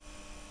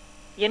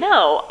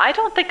I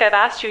don't think I've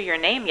asked you your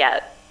name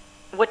yet.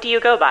 What do you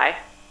go by?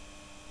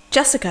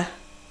 Jessica.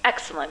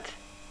 Excellent.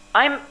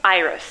 I'm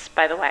Iris,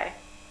 by the way.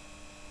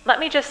 Let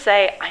me just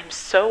say, I'm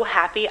so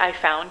happy I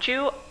found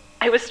you.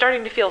 I was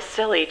starting to feel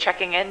silly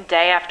checking in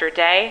day after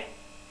day,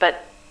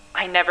 but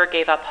I never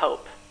gave up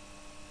hope.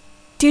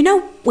 Do you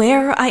know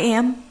where I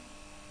am?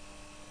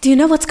 Do you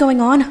know what's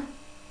going on?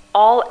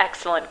 All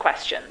excellent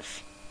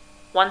questions.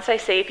 Once I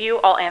save you,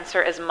 I'll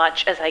answer as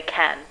much as I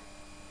can.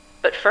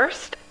 But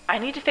first, I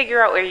need to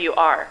figure out where you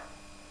are.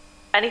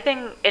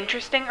 Anything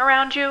interesting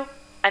around you?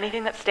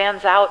 Anything that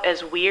stands out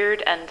as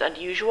weird and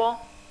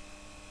unusual?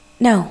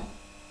 No,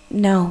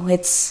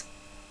 it's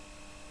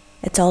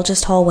all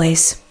just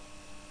hallways.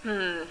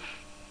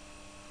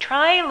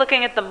 Try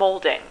looking at the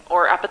molding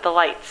or up at the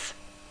lights.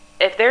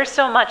 If there's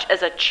so much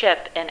as a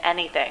chip in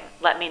anything,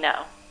 let me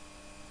know.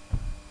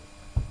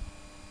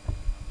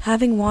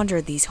 Having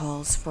wandered these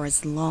halls for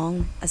as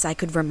long as I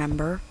could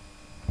remember,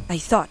 I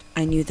thought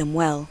I knew them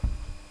well.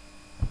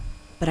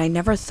 But I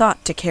never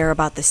thought to care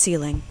about the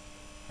ceiling.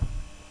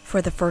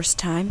 For the first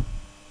time,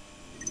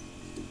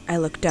 I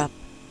looked up,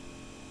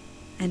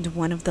 and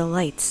one of the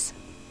lights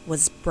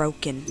was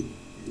broken.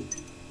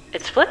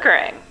 It's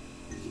flickering.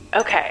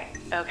 Okay.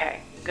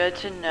 Good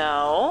to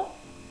know.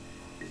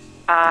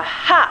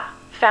 Aha!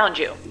 Found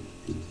you.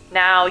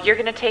 Now you're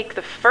gonna take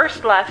the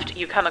first left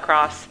you come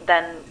across,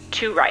 then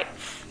 2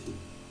 rights.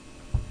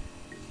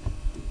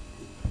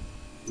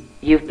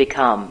 You've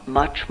become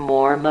much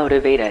more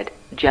motivated,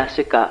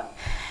 Jessica.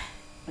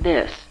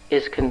 This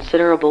is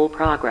considerable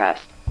progress.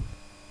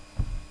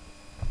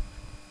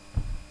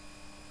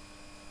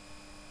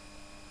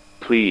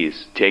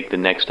 Please take the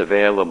next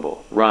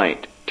available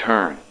right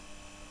turn.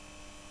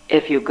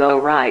 If you go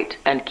right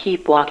and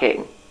keep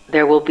walking,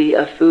 there will be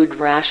a food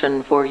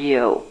ration for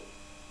you.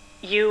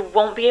 You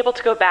won't be able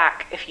to go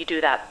back if you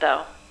do that,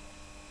 though.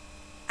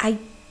 I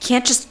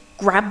can't just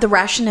grab the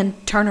ration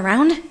and turn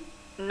around?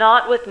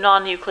 Not with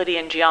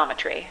non-Euclidean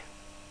geometry.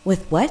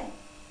 With what?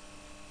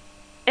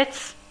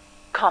 It's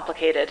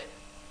complicated.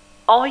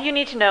 All you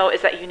need to know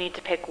is that you need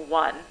to pick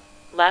one,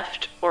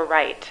 left or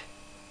right.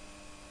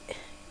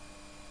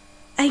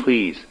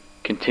 Please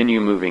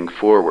continue moving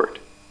forward.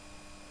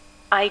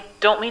 I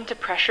don't mean to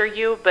pressure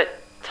you,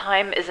 but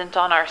time isn't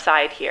on our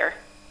side here.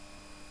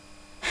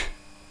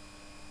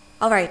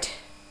 All right.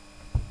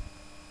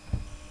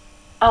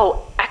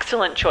 Oh,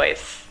 excellent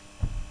choice.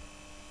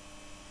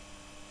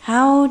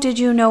 How did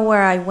you know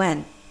where I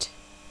went?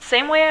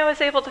 Same way I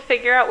was able to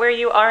figure out where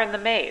you are in the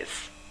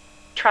maze.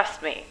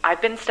 Trust me,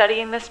 I've been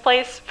studying this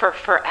place for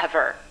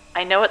forever.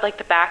 I know it like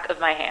the back of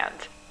my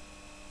hand.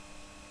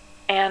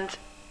 And,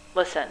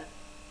 listen,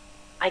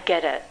 I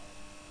get it.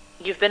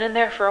 You've been in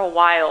there for a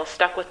while,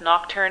 stuck with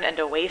Nocturne and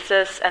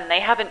Oasis, and they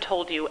haven't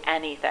told you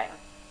anything.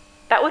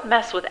 That would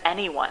mess with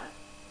anyone.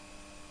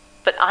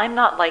 But I'm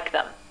not like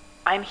them.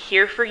 I'm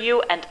here for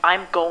you, and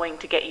I'm going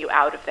to get you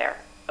out of there,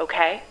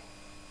 okay?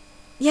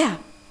 Yeah,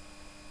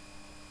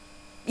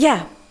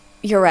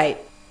 you're right.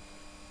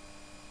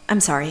 I'm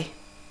sorry.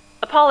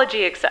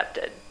 Apology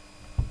accepted.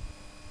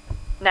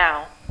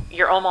 Now,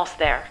 you're almost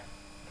there.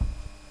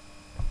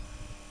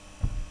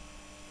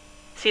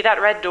 See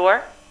that red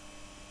door?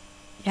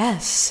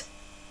 Yes.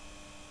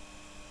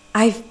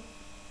 I've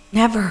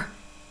never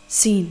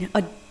seen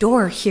a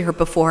door here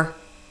before.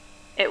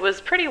 It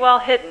was pretty well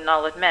hidden,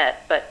 I'll admit,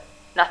 but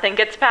nothing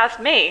gets past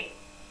me.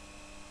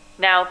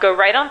 Now go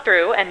right on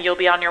through and you'll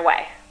be on your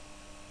way.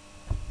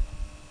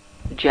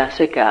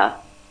 Jessica,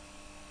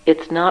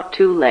 it's not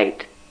too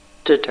late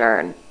to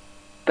turn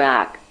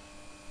back.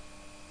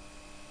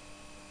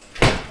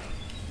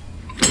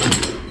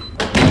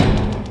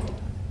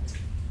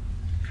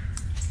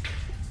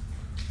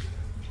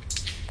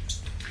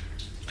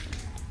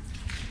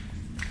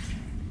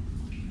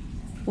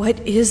 What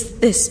is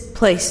this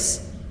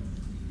place?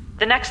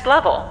 The next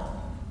level.